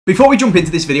Before we jump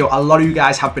into this video, a lot of you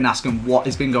guys have been asking what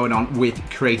has been going on with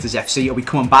Creators FC. Are we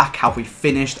coming back? Have we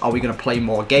finished? Are we going to play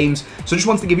more games? So I just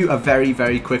wanted to give you a very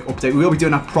quick update. We will be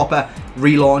doing a proper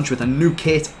relaunch with a new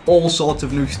kit, all sorts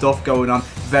of new stuff going on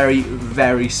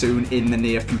very soon in the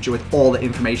near future with all the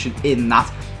information in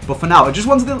that. But for now, I just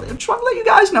wanted to let you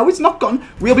guys know it's not gone.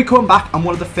 We'll be coming back, and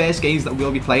one of the first games that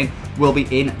we'll be playing will be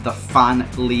in the Fan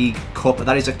League Cup.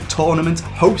 That is a tournament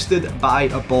hosted by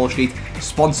a Ball Street,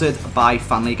 sponsored by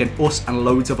Fan League, and us and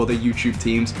loads of other YouTube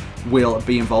teams will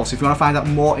be involved. So if you want to find out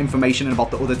more information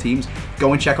about the other teams,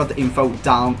 go and check out the info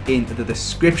down in the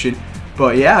description.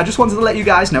 But yeah, I just wanted to let you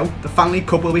guys know the Fan League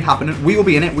Cup will be happening. We will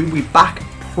be in it. We will be back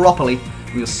properly.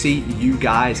 We'll see you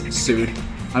guys soon.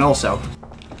 And also,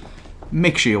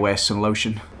 make sure you wear some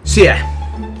lotion. So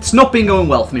yeah, it's not been going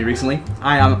well for me recently.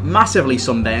 I am massively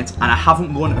sunburnt and I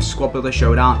haven't won a squad builder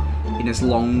showdown in as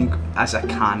long as I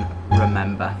can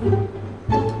remember.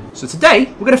 So today,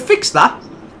 we're going to fix that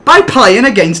by playing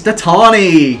against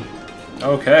Itani.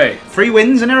 Okay. 3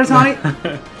 wins in there,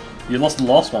 Itani. You lost the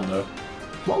last one though.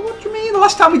 What do you mean? The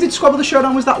last time we did squad builder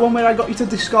showdown was that one where I got you to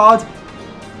discard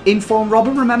Inform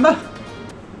Robin, remember?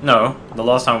 No, the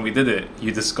last time we did it,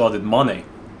 you discarded money.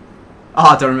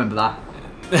 Oh, I don't remember that.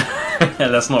 Yeah,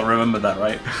 let's not remember that,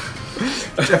 right?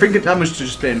 I think that must have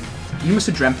just been... You must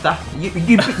have dreamt that.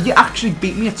 You actually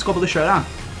beat me at Squad Builder Showdown.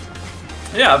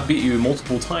 Yeah, I've beat you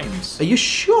multiple times. Are you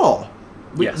sure?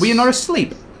 Yes. Were you not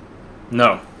asleep?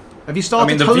 No. Have you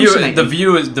started the hallucinating?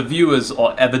 the viewers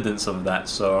are evidence of that,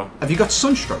 so... Have you got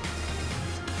sunstroke?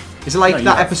 Is it like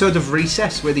that episode of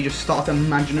Recess where they just start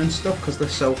imagining stuff because they're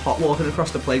so hot walking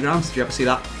across the playgrounds? Did you ever see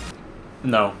that?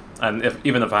 No. And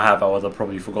even if I have, I would have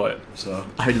probably forgot it, so...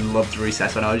 I loved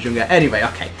Recess when I was younger. Anyway,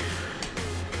 okay.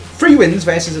 3 wins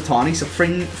versus Itani, so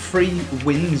 3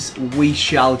 wins we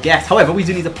shall get. However, we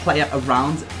do need a player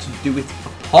around to do it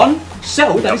upon.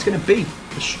 So, that is going to be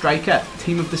the striker,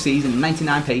 team of the season,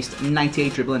 99 pace,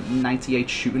 98 dribbling, 98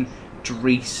 shooting,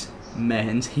 Dries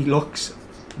Mertens. He looks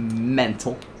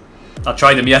mental. I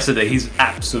tried him yesterday, he's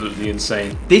absolutely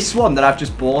insane. This one that I've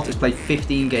just bought has played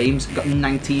 15 games, got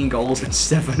 19 goals and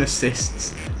 7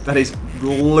 assists. That is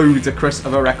ludicrous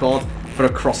of a record for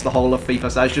across the whole of FIFA,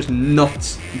 so that's just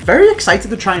nuts. Very excited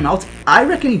to try him out. I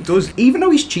reckon he does, even though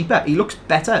he's cheaper, he looks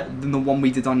better than the one we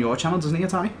did on your channel, doesn't he,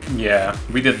 Itani? Yeah,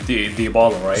 we did the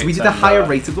Ebola, right? So we did a higher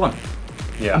rated one.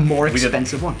 Yeah. A more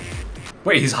expensive one.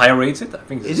 Wait, he's higher rated? I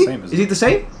think it's the same, is he the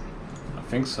same?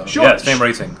 I think so. Sure. Yeah, same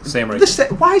rating. Same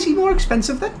rating. Why is he more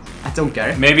expensive then? I don't get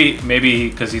it. Maybe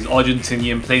because he's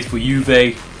Argentinian, plays for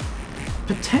Juve.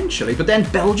 Potentially, but then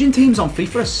Belgian teams on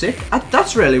FIFA are sick.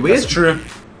 That's really weird. That's true.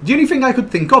 The only thing I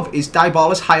could think of is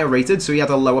Dybala's higher rated, so he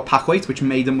had a lower pack weight, which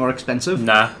made him more expensive.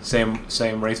 Nah, same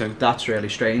rating. That's really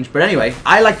strange. But anyway,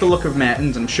 I like the look of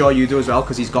Mertens, and I'm sure you do as well,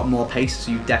 because he's got more pace,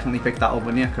 so you definitely picked that up,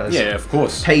 wouldn't you? Cause yeah, of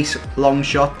course. Pace, long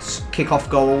shots, kick-off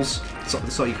goals,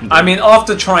 so you can do. I mean,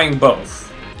 after trying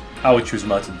both, I would choose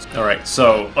Mertens. Alright,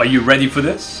 so are you ready for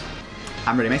this?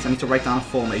 I'm ready, mate. I need to write down a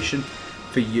formation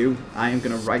for you. I am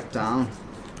going to write down...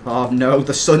 Oh no,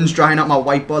 the sun's drying out my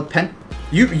whiteboard pen.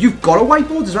 You've got a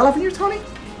whiteboard as well, haven't you, Tony?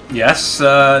 Yes,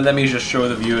 let me just show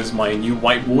the viewers my new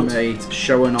whiteboard. Mate,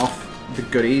 showing off the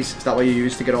goodies. Is that what you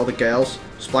use to get all the girls?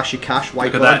 Splash your cash,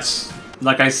 whiteboard. Look at that.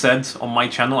 Like I said on my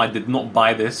channel, I did not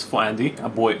buy this for Andy. I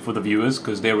bought it for the viewers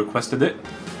because they requested it.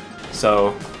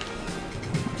 So...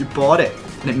 You bought it,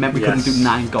 and it meant we couldn't do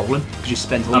 9 golden because you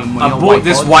spent all your money on I bought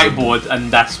this whiteboard, and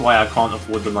that's why I can't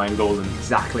afford the 9 golden.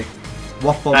 Exactly.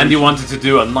 What Andy wanted to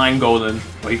do a 9 golden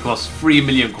where he costs 3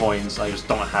 million coins. I just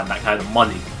don't have that kind of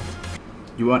money.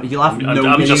 You'll have no I'm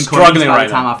million just coins struggling by right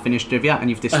the time now. I've finished trivia,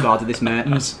 and you've discarded this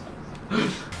Mertens.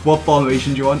 What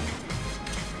formation do you want?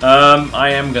 I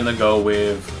am gonna go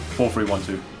with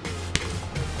 4-3-1-2.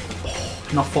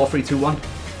 Not 4-3-2-1.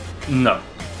 No.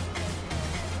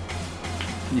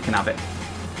 You can have it.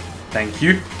 Thank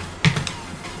you.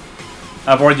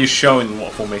 I've already shown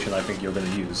what formation I think you're going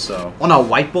to use, so... On our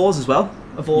whiteboards as well,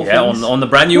 of all things. on the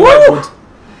brand new whiteboard.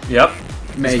 Yep.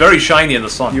 Mate, it's very shiny in the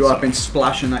sun. You have been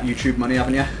splashing that YouTube money,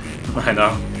 haven't you? I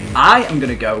know. I am going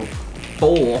to go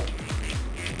for...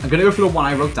 I'm going to go for the one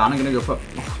I wrote down. I'm going to go for...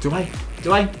 Oh, do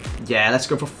I? Yeah, let's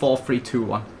go for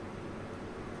 4-3-2-1.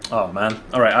 Oh, man.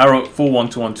 Alright, I wrote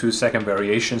 4-1-2-1-2 second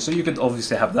variation, so you could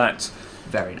obviously have that.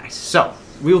 Very nice. So,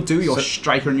 we'll do your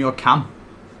striker and your cam.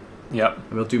 Yep.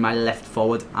 And we'll do my left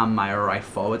forward and my right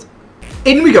forward.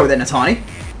 In we go then, Itani.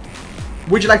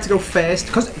 Would you like to go first?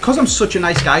 Because I'm such a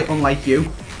nice guy, unlike you.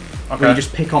 Okay. Where you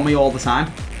just pick on me all the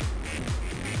time.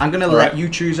 I'm going to let you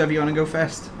choose whether you want to go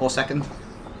first or second.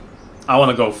 I want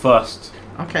to go first.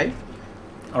 Okay.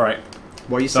 Alright.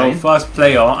 What are you saying? So first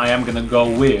player, I am gonna go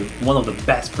with one of the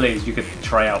best players you could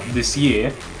try out this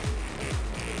year.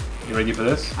 You ready for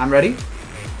this? I'm ready.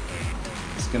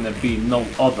 It's gonna be no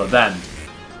other than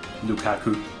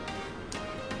Lukaku.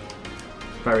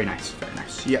 Very nice, very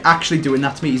nice. You're actually doing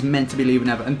that to me. He's meant to be leaving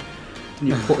Everton, and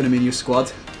you're putting him in your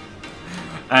squad.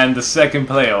 And the second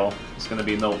player is gonna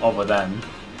be no other than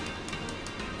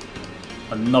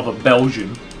another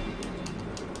Belgian,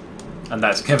 and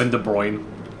that's Kevin De Bruyne.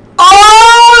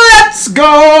 Oh, let's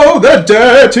go! The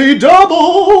dirty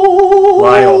double!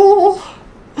 Liar.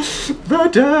 The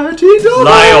dirty double!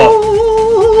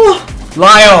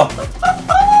 Liar!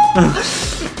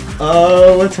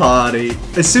 Oh, Itani.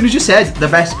 As soon as you said the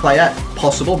best player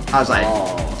possible, I was like,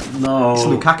 Oh, no. it's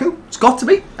Lukaku. It's got to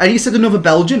be. And you said another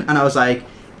Belgian, and I was like,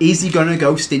 is he going to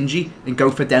go stingy and go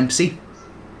for Dempsey?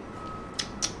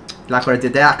 Like what I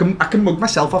did there. I can mug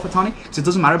myself off, Itani, because it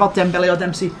doesn't matter about Dembele or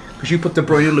Dempsey, because you put De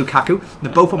Bruyne and Lukaku,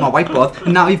 they're both on my whiteboard,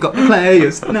 and now you've got the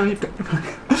players. Now you've got the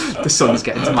players. The sun's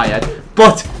getting to my head.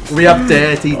 But we have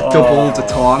dirty double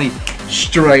Itani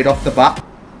straight off the bat.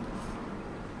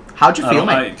 How'd you feel,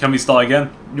 mate? Can we start again?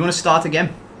 You want to start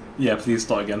again? Yeah, please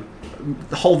start again.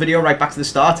 The whole video right back to the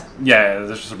start? Yeah,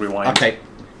 let's just rewind. Okay.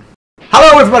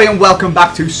 Hello everybody and welcome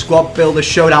back to Squad Builder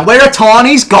Showdown, where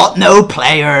Itani's got no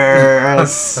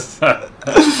players.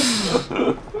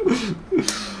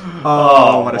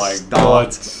 Oh, what a my start.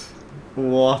 God.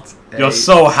 What You're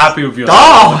so happy with your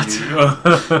start.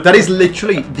 start. That is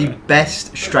literally the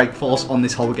best strike force on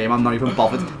this whole game. I'm not even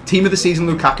bothered. Team of the season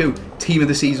Lukaku, team of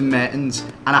the season Mertens,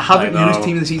 and I haven't used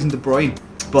team of the season De Bruyne,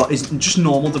 but it's just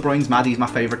normal De Bruyne's mad. He's my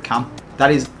favourite cam.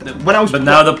 That is when I was. But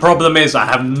now the problem is I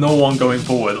have no one going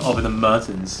forward other than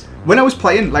Mertens. When I was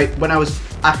playing, like when I was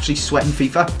actually sweating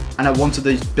FIFA and I wanted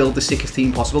to build the sickest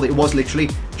team possible, it was literally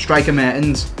striker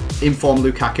Mertens, inform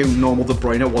Lukaku, normal De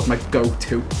Bruyne was my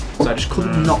go-to. So I just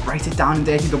couldn't not write it down in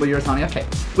dirty W Itani. Okay,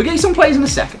 we'll get you some plays in a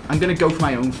second. I'm going to go for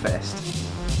my own first.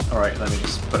 Alright, let me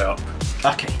just put it up.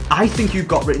 Okay, I think you've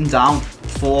got written down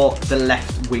for the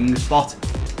left wing spot,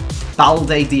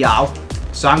 Balde Diao.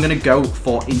 So I'm going to go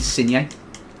for Insigne.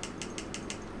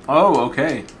 Oh,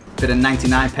 okay. Bit of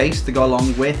 99 pace to go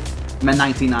along with my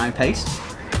 99 pace.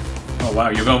 Oh wow,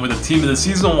 you're going with the team of the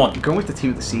season one. Going with the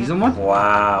team of the season one.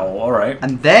 Wow, alright.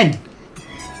 And then,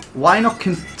 why not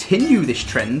continue this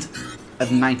trend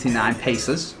of 99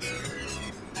 paces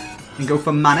and go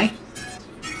for Mane?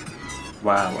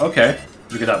 Wow, okay.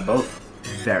 You could have both.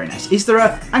 Very nice. Is there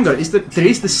a... Hang on, there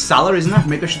is the Salah, isn't there?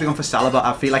 Maybe I should have gone for Salah, but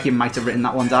I feel like you might have written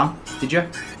that one down. Did you?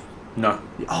 No.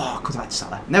 Oh, I could have had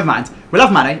Salah. Never mind. We'll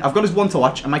have Mane. I've got his one to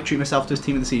watch. I might treat myself to his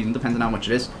team of the season, depending on how much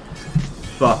it is.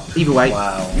 But either way,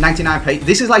 wow. 99 pace.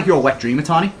 This is like your wet dream,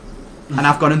 Itani. And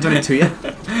I've gone and done it to you.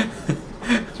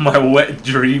 My wet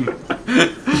dream.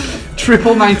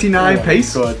 Triple 99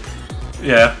 pace. God.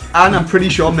 Yeah. And I'm pretty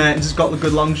sure Mertens has got the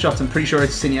good long shots. I'm pretty sure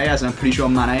it's Insigne has, and I'm pretty sure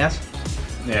Mane has.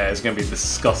 Yeah, it's going to be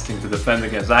disgusting to defend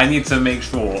against. I need to make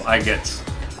sure I get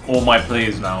all my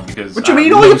players now because... What do you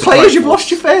mean all your players? You've lost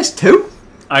your first two?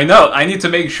 I know. I need to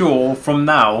make sure from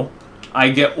now I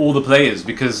get all the players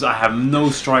because I have no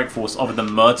strike force other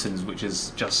than Mertens, which is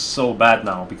just so bad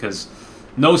now because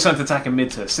no centre attack and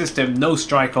mid to assist him, no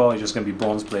striker, it's just going to be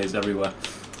bronze players everywhere.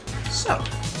 So,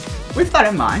 with that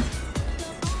in mind,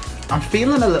 I'm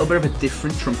feeling a little bit of a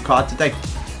different trump card today.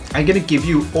 I'm going to give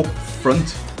you up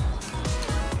front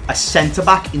a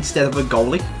centre-back instead of a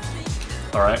goalie.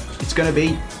 Alright. It's going to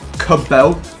be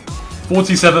Cabot.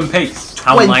 47 pace.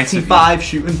 How 25 nice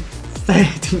shooting,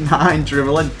 39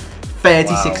 dribbling,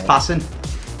 36 passing.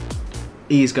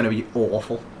 He is going to be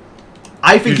awful.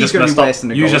 I think he's going to be worse than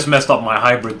the goalie. You just messed up my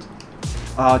hybrid.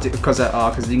 Oh, because they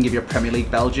didn't give you a Premier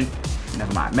League Belgian.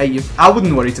 Never mind, mate. I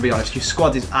wouldn't worry, to be honest. Your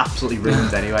squad is absolutely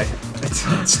ruined anyway. It's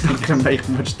not going to make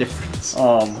much difference.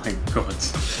 Oh my god.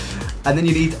 And then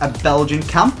you need a Belgian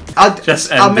cam.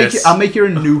 I'll make you a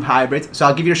new hybrid. So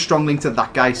I'll give you a strong link to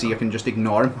that guy so you can just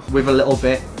ignore him. With a little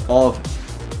bit of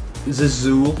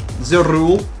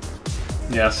Zerul.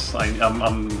 Yes,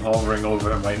 I'm hovering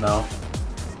over him right now.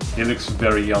 He looks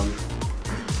very young.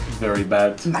 Very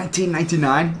bad.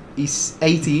 1999. He's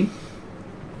 18.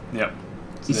 Yep.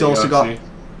 So he's also got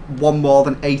one more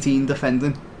than 18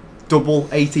 defending. Double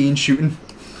 18 shooting.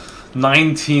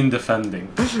 19 defending.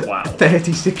 Wow.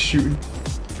 36 shooting.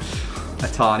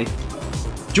 Itani.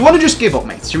 Do you want to just give up,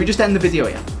 mate? Should we just end the video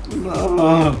here?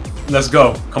 Let's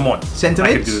go. Come on. Centre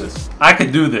I mids? can do this. I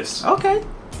can do this. Okay.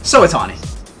 So, Itani. Do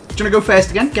you want to go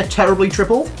first again? Get terribly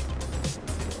tripled?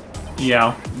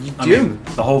 Yeah. You I do? mean,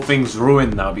 the whole thing's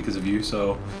ruined now because of you,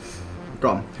 so...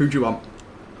 Go on. Who do you want?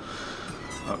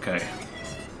 Okay.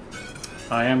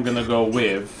 I am gonna go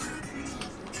with...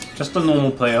 Just a normal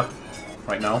player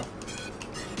right now.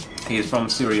 He is from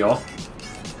Syria.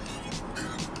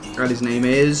 And his name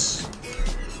is...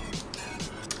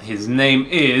 His name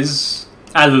is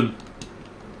Alan.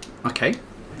 Okay.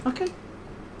 Okay.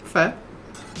 Fair.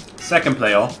 Second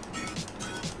player.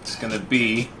 It's gonna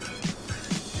be...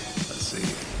 Let's see.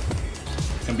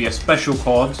 It's gonna be a special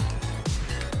card.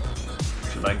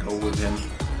 Should I go with him?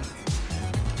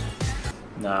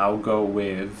 Nah, I'll go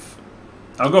with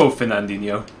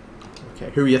Fernandinho.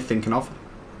 Okay, who are you thinking of?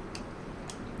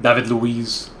 David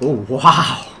Luiz. Oh,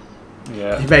 wow.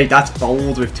 Yeah. Mate, that's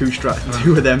bold with two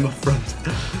of them up front.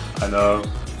 I know.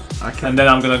 Okay. And then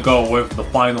I'm gonna go with the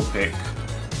final pick.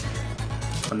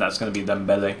 And that's gonna be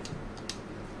Dembele.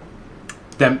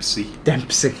 Dempsey.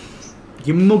 Dempsey.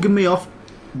 You're mugging me off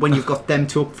when you've got them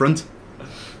two up front.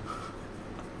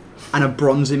 And a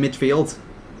bronze in midfield.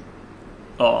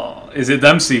 Oh, is it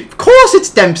Dempsey? Of course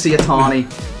it's Dempsey, Itani.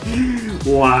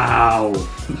 Wow.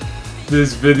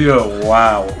 This video,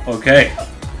 wow. Okay.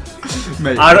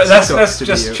 Mate, let's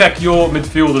just check your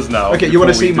midfielders now. Okay, you want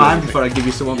to see mine anything. before I give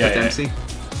you someone for Yeah. Dempsey?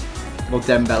 Well,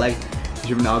 Dembele.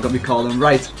 You've now got me calling.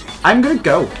 Right, I'm going to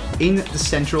go in the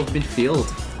centre of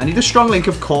midfield. I need a strong link,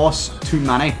 of course, to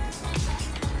Mane.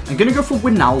 I'm going to go for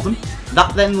Wijnaldum.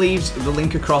 That then leaves the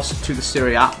link across to the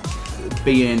Serie A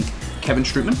being Kevin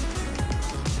Strootman.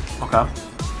 Okay.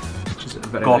 Which is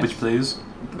very Garbage, nice. please.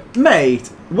 Mate,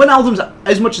 Wijnaldum's,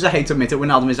 as much as I hate to admit it,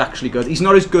 Wijnaldum is actually good. He's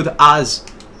not as good as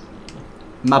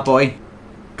my boy,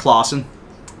 Klaassen.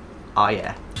 Oh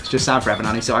yeah, it's just sad for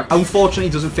Itani. So unfortunately, he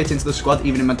doesn't fit into the squad,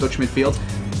 even in my Dutch midfield,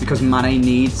 because Mane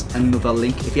needs another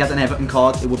link. If he had an Everton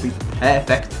card, it would be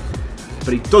perfect,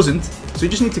 but he doesn't. So you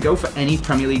just need to go for any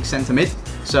Premier League centre mid.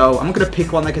 So I'm not going to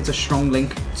pick one that gets a strong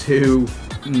link to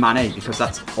Mane, because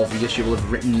that's obvious. You will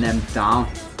have written them down.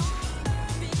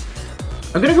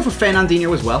 I'm going to go for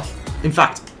Fernandinho as well. In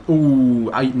fact, ooh,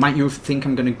 might you think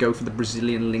I'm going to go for the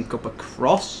Brazilian link up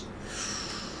across?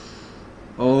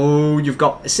 Oh, you've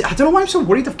got... See, I don't know why I'm so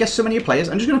worried I've guessed so many players.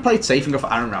 I'm just going to play it safe and go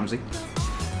for Aaron Ramsey.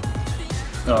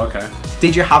 Oh, okay.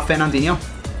 Did you have Fernandinho?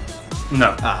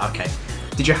 No. Ah, okay.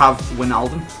 Did you have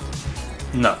Wijnaldum?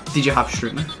 No. Did you have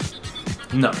Strootman?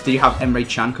 No. Did you have Emre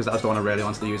Can? Because that was the one I really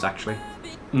wanted to use, actually.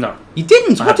 No. You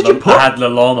didn't? What did you put? I had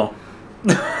Lallana.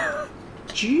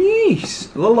 Jeez.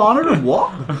 Lallana and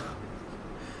what?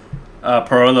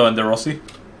 Parolo and De Rossi.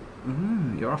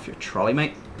 You're off your trolley,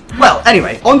 mate. Well,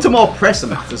 anyway, on to more pressing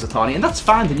matters, Itani, and that's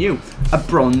finding you a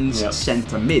bronze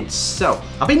centre mid. So,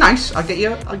 I'll be nice. I'll get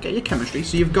you chemistry.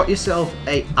 So you've got yourself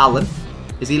a Allen.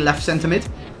 Is he left centre mid?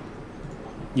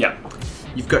 Yeah.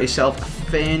 You've got yourself a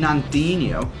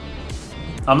Fernandinho.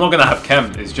 I'm not gonna have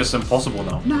Chem. It's just impossible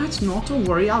now. No, it's not. Don't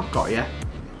worry, I've got you.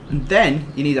 And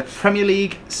then you need a Premier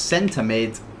League centre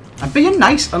mid. I'm being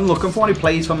nice and looking for one who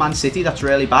plays for Man City. That's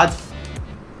really bad.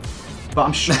 But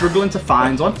I'm struggling to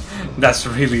find one. That's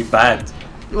really bad.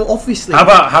 Well, obviously.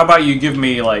 How about you give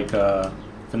me like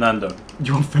Fernando?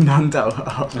 You want Fernando?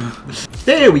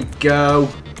 There we go.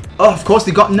 Oh, of course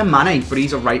they've got Mane, but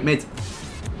he's a right mid.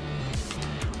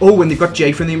 Oh, and they've got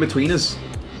Jay from the in-betweeners.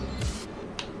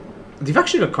 They've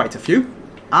actually got quite a few.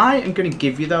 I am going to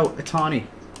give you, though, Itani,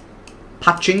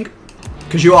 patching.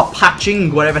 Because you are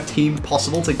patching whatever team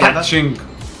possible together. Patching.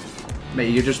 Mate,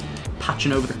 you're just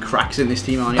patching over the cracks in this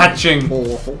team, aren't you? Patching.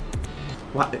 Awful.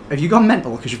 What? Have you gone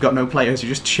mental because you've got no players? You're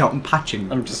just shouting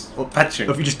patching. I'm just patching.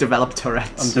 Or have you just developed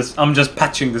Tourette's? I'm just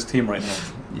patching this team right now.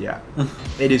 Yeah.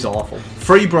 It is awful.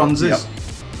 3 bronzes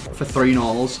for 3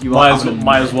 normals. You might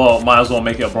as well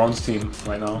make it a bronze team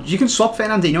right now. You can swap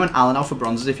Fernandinho and Allen out for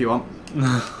bronzes if you want.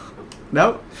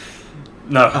 No?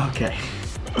 No. Okay.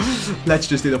 Let's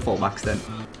just do the fullbacks then.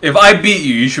 If I beat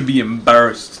you, you should be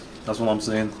embarrassed. That's what I'm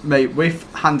saying. Mate, with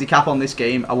handicap on this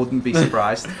game, I wouldn't be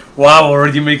surprised. Wow,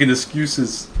 already making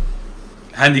excuses.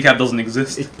 Handicap doesn't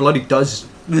exist. It bloody does.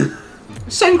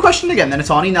 Same question again then,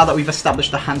 Itani, now that we've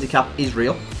established the handicap is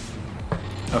real.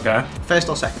 Okay. First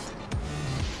or second?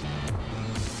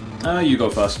 You go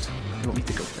first. You want me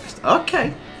to go first?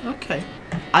 Okay, okay.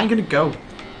 I'm going to go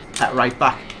at right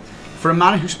back. For a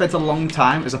man who spent a long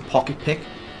time as a pocket pick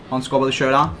on Squad with a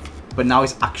Showdown, but now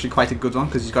he's actually quite a good one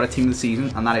because he's got a team of the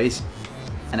season, and that is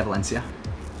Enner Valencia.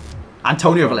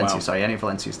 Antonio Valencia, sorry. Enner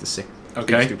Valencia is the sick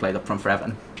beast who played up front for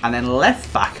Everton. And then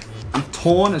left back, I'm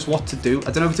torn as what to do.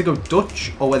 I don't know if to go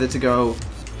Dutch or whether to go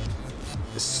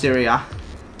Syria.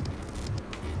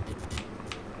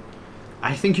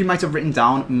 I think you might have written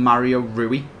down Mario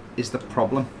Rui is the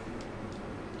problem.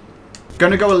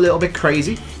 Gonna go a little bit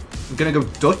crazy. I'm gonna go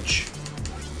Dutch.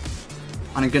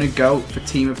 And I'm gonna go for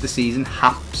team of the season,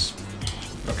 Haps.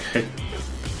 Okay.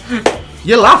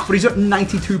 You laugh, but he's at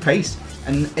 92 pace.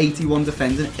 an 81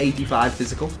 defending, 85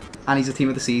 physical, and he's a team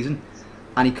of the season,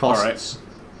 and he costs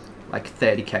like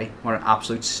 30k. What an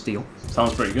absolute steal!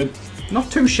 Sounds pretty good. Not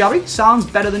too shabby. Sounds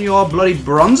better than your bloody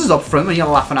bronzes up front when you're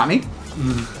laughing at me.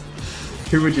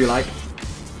 Who would you like?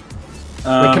 Wait,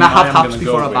 can I have Haps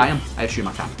before I buy him? I assume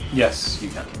I can. Yes, you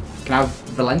can. Can I have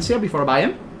Valencia before I buy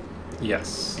him?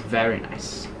 Yes. Very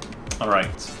nice.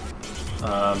 Alright.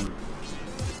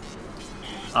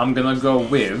 I'm gonna go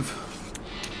with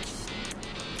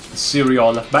Syria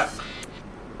left back.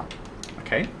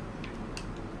 Okay.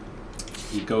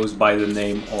 He goes by the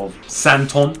name of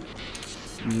Santon.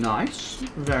 Nice.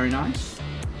 Very nice.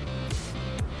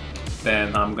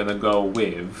 Then I'm gonna go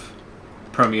with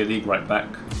Premier League right back.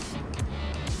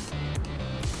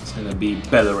 It's gonna be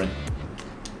Bellerin.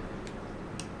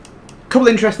 Couple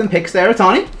interesting picks there,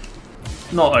 Itani.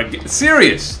 Not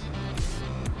serious.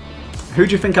 Who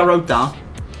do you think I wrote down?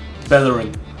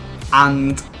 Bellerin.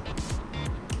 And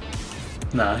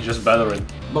Nah, just Bellerin.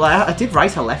 well, I did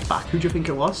write a left back. Who do you think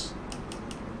it was?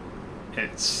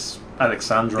 It's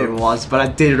Alexandro. It was, but I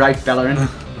did write Bellerin.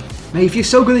 Mate, if you're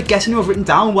so good at guessing who I've written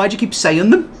down, why do you keep saying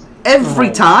them?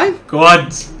 Every time?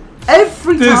 God.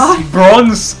 Every time! This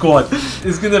bronze squad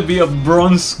is gonna be a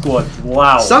bronze squad.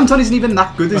 Wow. Santon isn't even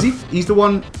that good, is he? He's the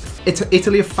one...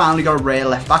 Italy have finally got a rare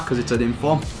left back because it's an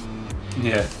inform.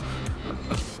 Yeah.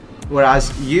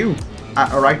 Whereas you,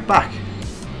 at a right back,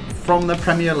 from the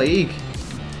Premier League,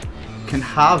 can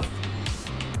have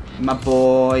my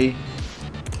boy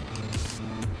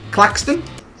Claxton.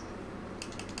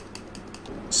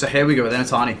 So here we go then,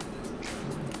 Itani.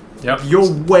 Yep.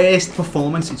 Your worst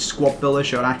performance in Squad Builder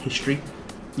Showdown history.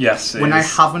 Yes, when I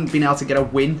haven't been able to get a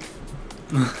win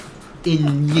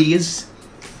in years.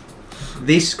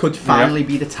 This could finally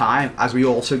be the time, as we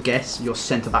also guess your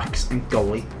centre-backs and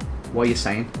goalie. What are you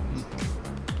saying?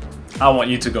 I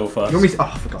want you to go first. You want me to,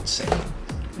 oh, for God's sake.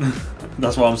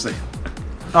 That's what I'm saying.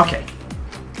 Okay.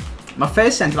 My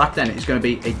first centre-back then is going to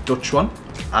be a Dutch one,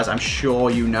 as I'm sure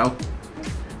you know.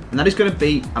 And that is going to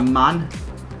be a man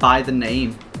by the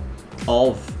name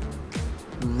of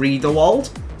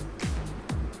Riederwald.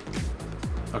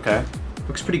 Okay.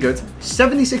 Looks pretty good.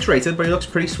 76 rated, but he looks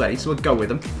pretty sweaty, so we'll go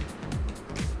with him.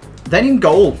 Then in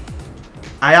goal,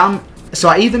 I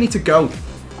either need to go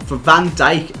for Van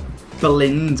Dijk,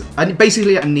 Blind, and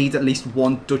basically I need at least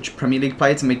one Dutch Premier League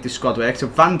player to make this squad work. So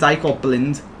Van Dijk or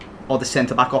Blind are the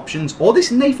centre-back options. Or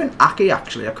this Nathan Ake,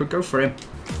 actually, I could go for him.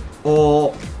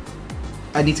 Or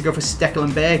I need to go for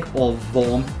Stekelenburg or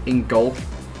Vorm in goal.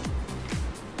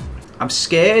 I'm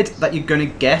scared that you're going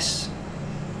to guess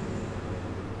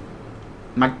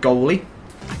my goalie.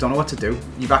 I don't know what to do.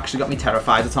 You've actually got me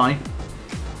terrified, Itani.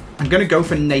 I'm going to go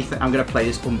for Nathan. I'm going to play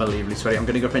this unbelievably. Sorry, I'm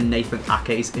going to go for Nathan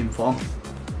Ake's inform.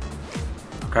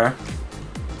 Okay.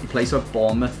 He plays for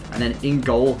Bournemouth. And then in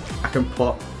goal, I can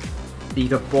put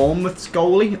either Bournemouth's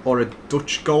goalie or a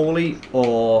Dutch goalie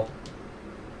or...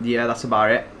 yeah, that's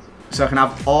about it. So I can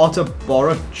have Artur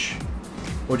Boruc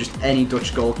or just any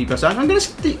Dutch goalkeeper. So I'm going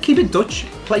to keep it Dutch.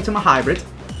 Play to my hybrid.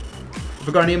 Have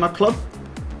I got any in my club?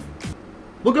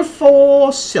 We'll go for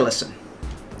Sillerson.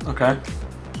 Okay.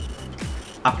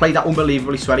 I played that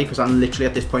unbelievably sweaty because I'm literally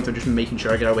at this point I'm just making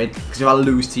sure I get a win. Because if I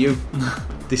lose to you,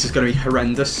 this is going to be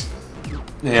horrendous.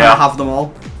 Yeah. Can I have them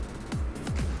all?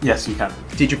 Yes, you can.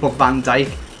 Did you put Van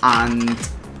Dijk and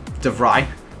Dries?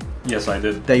 Yes, I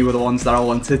did. They were the ones that I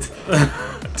wanted.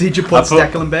 Did you put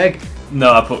Stekelenburg?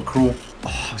 No, I put Krul.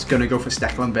 Oh, I was going to go for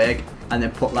Stekelenburg and then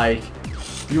put like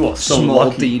You are so Small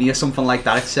lucky. Dini or something like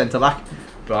that at centre back.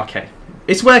 But okay.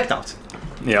 It's worked out.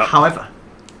 Yeah. However,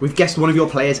 we've guessed one of your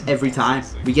players every time.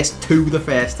 We guessed two the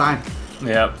first time.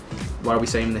 Yeah. What are we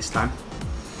saying this time?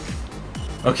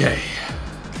 Okay.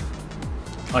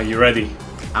 Are you ready?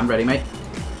 I'm ready, mate.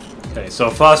 Okay, so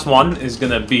first one is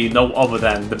gonna be no other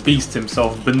than the beast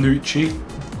himself, Bonucci.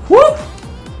 Woo!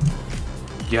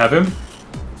 You have him?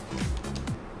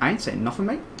 I ain't saying nothing,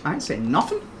 mate. I ain't saying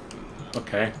nothing.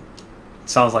 Okay.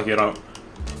 Sounds like you don't.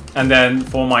 And then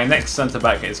for my next centre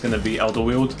back, it's gonna be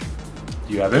Alderweireld.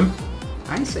 You have him?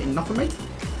 I ain't saying nothing, mate.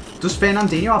 Does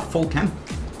Fernandinho have full chem?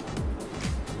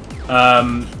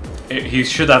 He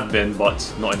should have been,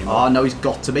 but not anymore. Oh, no, he's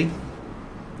got to be.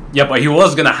 Yeah, but he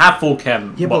was gonna have full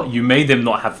chem, Yeah, but but you made him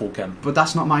not have full chem. But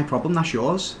that's not my problem, that's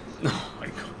yours. Oh my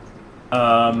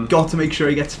god. Got to make sure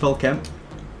he gets full chem.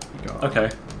 Okay.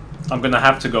 I'm gonna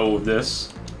have to go with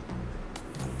this.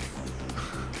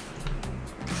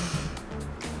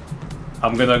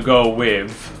 I'm gonna go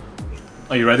with...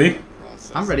 Are you ready?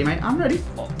 I'm ready, mate. I'm ready.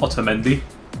 Otamendi.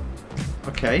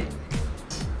 Okay.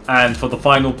 And for the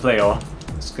final player,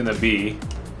 it's gonna be...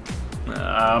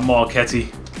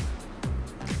 Marchetti.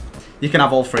 You can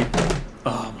have all three.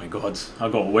 Oh my god, I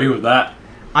got away with that.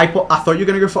 I thought you were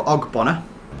going to go for Ogbonna.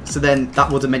 So then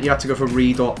that would have meant you had to go for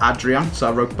Reed or Adrian. So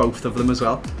I wrote both of them as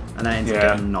well. And then I ended up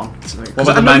getting none. So, what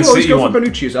about the Man City one? You always go for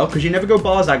Bonucci as well, because you never go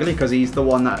Barzagli because he's the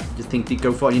one that you think you'd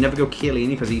go for. And you never go Chiellini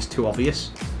because he's too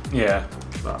obvious. Yeah.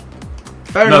 But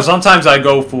fair enough. Sometimes I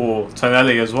go for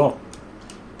Tonelli as well.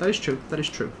 That is true. That is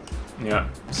true. Yeah.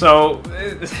 So,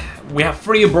 we have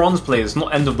 3 bronze players,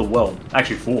 not end of the world.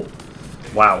 Actually, 4.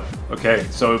 Wow. Okay,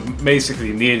 so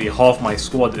basically nearly half my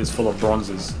squad is full of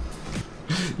bronzes.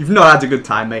 You've not had a good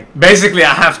time, mate. Basically,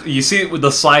 I have to, you see it with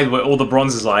the side where all the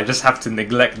bronzes are, I just have to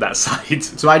neglect that side.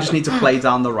 So I just need to play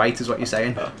down the right, is what you're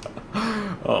saying?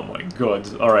 Oh my god.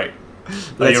 Alright. Are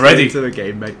Let's you ready? get into the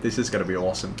game, mate. This is going to be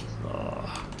awesome.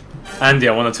 Andy,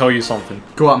 I want to tell you something.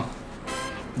 Go on.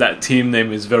 That team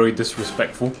name is very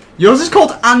disrespectful. Yours is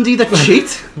called Andy the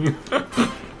Cheat?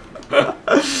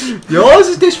 Yours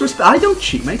is disrespect. I don't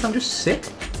cheat, mate. I'm just sick.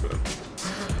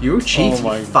 You cheat,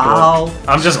 foul. God.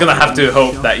 I'm just gonna have to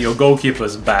hope that your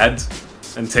goalkeeper's bad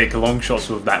and take long shots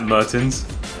with that Mertens.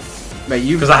 Mate,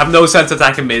 you. Because I have no centre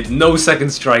attack in mid, no second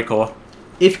striker.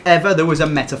 If ever there was a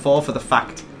metaphor for the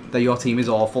fact that your team is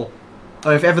awful,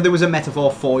 or if ever there was a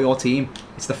metaphor for your team,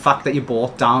 it's the fact that you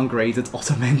bought downgraded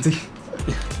Otamendi.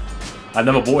 I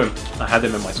never bought him. I had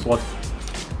him in my squad,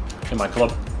 in my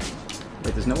club.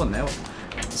 Wait, there's no one there.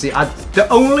 See, the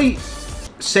only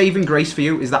saving grace for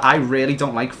you is that I really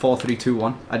don't like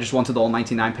 4-3-2-1. I just wanted all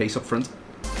 99 pace up front.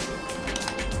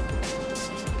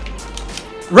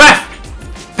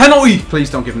 Ref! Penalty!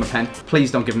 Please don't give him a pen. Please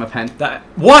don't give him a pen.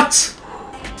 What?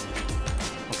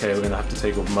 Okay, we're gonna have to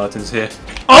take off Mertens here.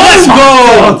 Oh,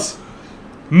 let's go!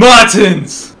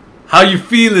 Mertens! How you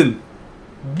feeling?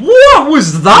 What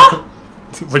was that?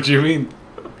 What do you mean?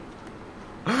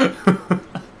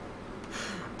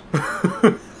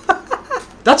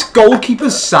 That's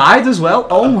goalkeeper's side as well.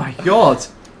 Oh my god.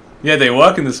 Yeah, they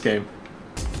work in this game.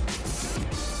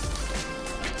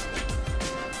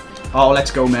 Oh, let's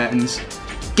go, Mertens.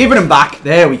 Giving him back.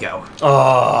 There we go.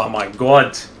 Oh my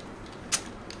god.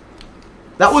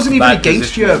 That wasn't even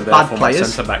against your bad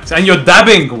players. And you're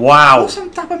dabbing. Wow. I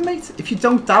wasn't dabbing, mate. If you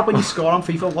don't dab when you score on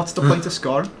FIFA, what's the point of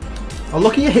scoring? Oh,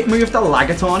 look at you hit me with the lag,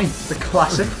 Itani. The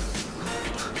classic.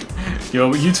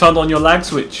 You turned on your lag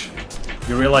switch.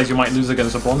 You realise you might lose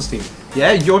against a bronze team.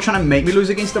 Yeah, you're trying to make me lose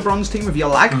against the bronze team with your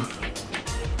lag.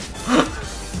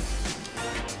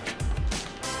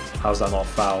 How's that not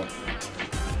foul?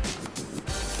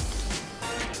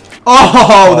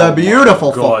 Oh, the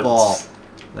beautiful football.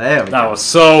 There we go. That was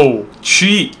so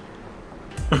cheap.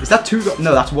 Is that 2 goals?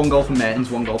 No, that's 1 goal for Mertens,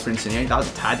 1 goal for Insigne. That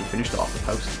was a tidy finish off the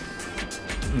post.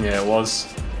 Yeah, it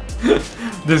was.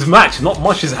 This match, not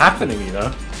much is happening, you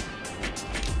know.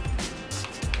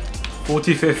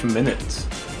 45th minute,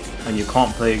 and you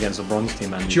can't play against a bronze team,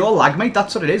 man. It's your lag, mate.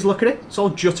 That's what it is. Look at it. It's all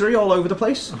juttery all over the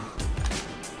place.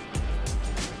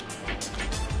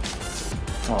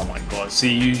 Oh my god.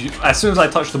 See, you as soon as I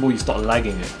touch the ball, you start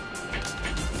lagging it.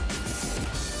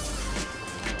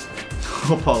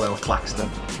 Oh, poor little Claxton.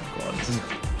 God.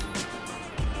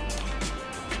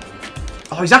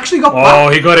 Oh, he's actually got back. Oh,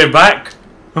 he got it back.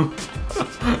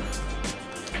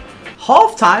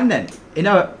 Half time then. In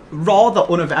a rather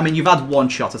I mean, you've had 1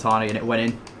 shot at Arnie and it went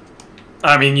in.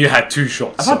 I mean, you had 2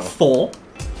 shots. I've had 4.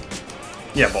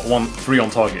 Yeah, but 3 on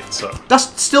target. So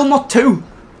that's still not 2.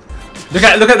 Look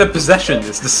at the possession.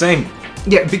 It's the same.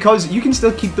 Yeah, because you can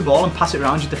still keep the ball and pass it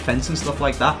around your defense and stuff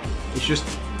like that. It's just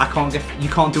you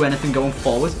can't do anything going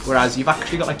forward. Whereas you've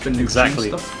actually got like the new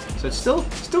stuff. So it's still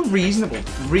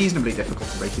reasonably difficult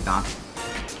to break it down.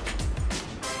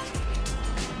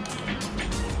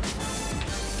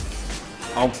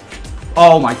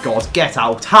 Oh my god, get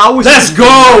out. How is Let's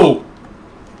go!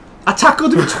 I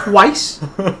tackled him twice.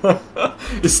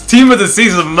 It's team of the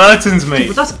season, Mertens, mate.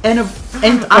 But that's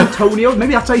Antonio.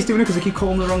 Maybe that's why he's doing it, because I keep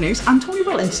calling him the wrong names. Antonio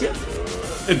Valencia.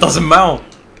 It doesn't matter.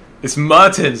 It's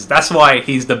Mertens. That's why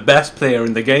he's the best player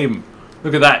in the game.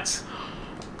 Look at that.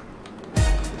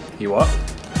 He what?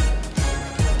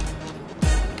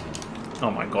 Oh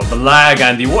my god, the lag,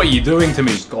 Andy. What are you doing to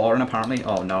me? Scoring, apparently.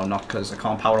 Oh no, not because I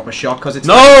can't power up a shot, because it's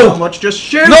no! So much. Just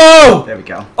shoot! No! There we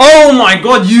go. Oh my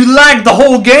god, you lagged the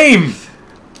whole game!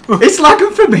 It's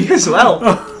lagging for me as well.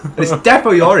 It's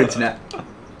definitely your internet.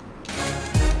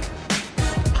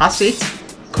 Pass it.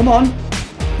 Come on.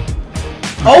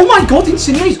 Oh my god,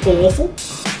 Insigne is awful.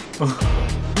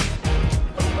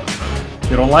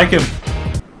 You don't like him?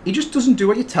 He just doesn't do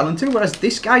what you tell him to, whereas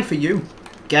this guy, for you,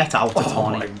 get out, Itani. Oh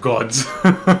my god.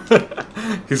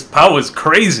 His power is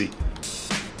crazy.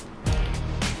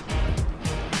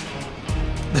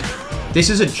 This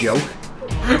is a joke.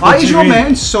 Why is your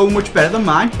man so much better than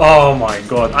mine? Oh my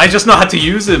god, I just know how to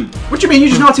use him. What do you mean you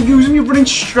just know how to use him? You're running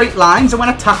straight lines, and when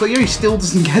I tackle you, he still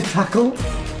doesn't get tackled.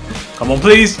 Come on,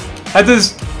 please.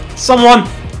 Headers. Someone.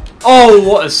 Oh,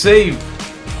 what a save.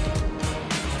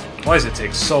 Why does it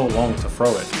take so long to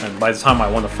throw it? And by the time I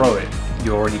want to throw it,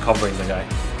 you're already covering the guy.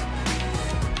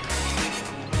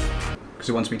 Because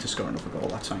he wants me to score another goal,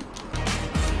 that's fine.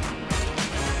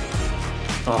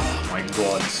 Oh my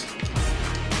god.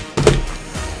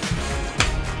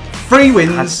 3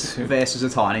 wins versus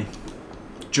Itani.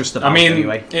 Just about, I mean,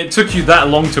 anyway. It took you that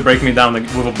long to break me down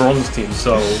with a bronze team,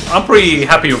 so I'm pretty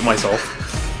happy with myself.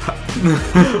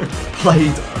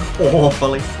 Played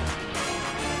awfully.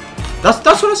 That's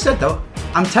what I said though.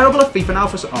 I'm terrible at FIFA now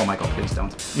for oh my god, please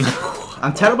don't.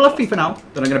 I'm terrible at FIFA now.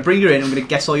 Then I'm going to bring you in, I'm going to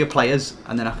guess all your players,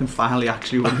 and then I can finally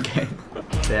actually win a game.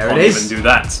 There it is. Can't even do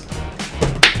that.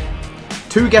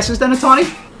 2 guesses then, Itani.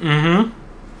 Mm-hmm.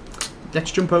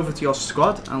 Let's jump over to your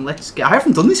squad and let's get... I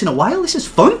haven't done this in a while, this is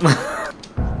fun.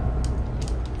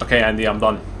 Okay, Andy, I'm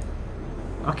done.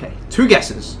 Okay, 2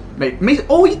 guesses. Mate,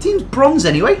 all your team's bronze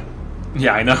anyway.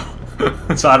 Yeah, I know.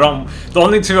 So I don't... The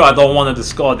only 2 I don't want in the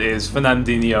squad is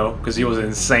Fernandinho, because he was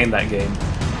insane that game,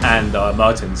 and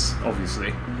Mertens,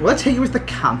 obviously. Well, let's hit you with the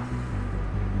cam.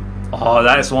 Oh,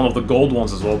 that is one of the gold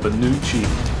ones as well, Bonucci.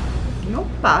 Not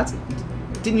bad.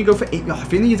 Didn't you go for... I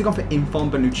feel you'd have gone for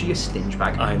Inform Bonucci, you stinge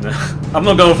bag. I know. I'm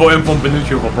not going for Inform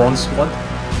Bonucci with a bronze squad.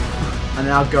 And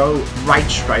then I'll go right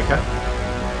striker.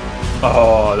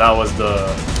 Oh, that was the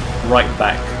right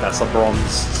back. That's a bronze,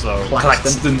 so...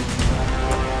 Claxton.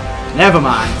 Never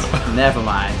mind. Never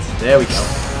mind. There we go.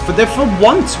 But for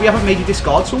once, we haven't made you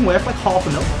discard somewhere for like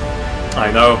 $0.5.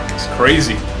 I know. It's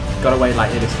crazy. Got away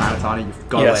lightly this time, Itani. You've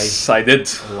got away. Yes, I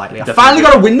did. Lightly. I finally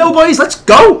got a win though, boys. Let's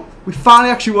go! We finally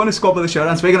actually won a squad with the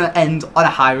showdown, so we're going to end on a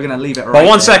high. We're going to leave it right But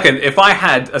one there. second, if I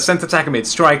had a centre-attacker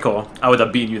mid-striker, I would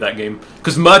have beaten you that game.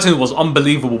 Because Mertens was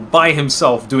unbelievable by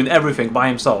himself, doing everything by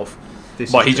himself.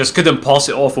 But he just couldn't pass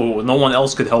it off, or no one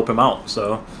else could help him out,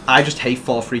 so... I just hate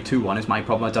 4-3-2-1 is my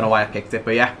problem. I don't know why I picked it,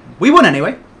 but yeah. We won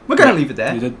anyway. We're going to leave it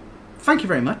there. You did. Thank you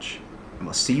very much. And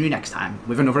we'll see you next time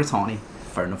with another Itani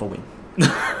for another win.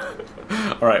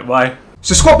 Alright, bye.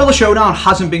 So Squad Builder Showdown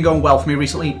hasn't been going well for me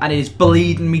recently, and it is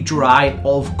bleeding me dry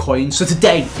of coins. So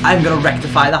today, I'm going to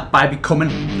rectify that by becoming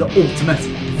the ultimate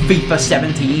FIFA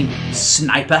 17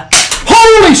 sniper.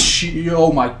 Holy shit!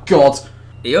 Oh my god.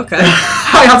 Are you okay?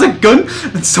 I had a gun,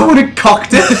 and someone had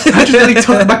cocked it. I just nearly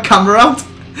took my camera out.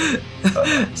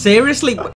 Seriously?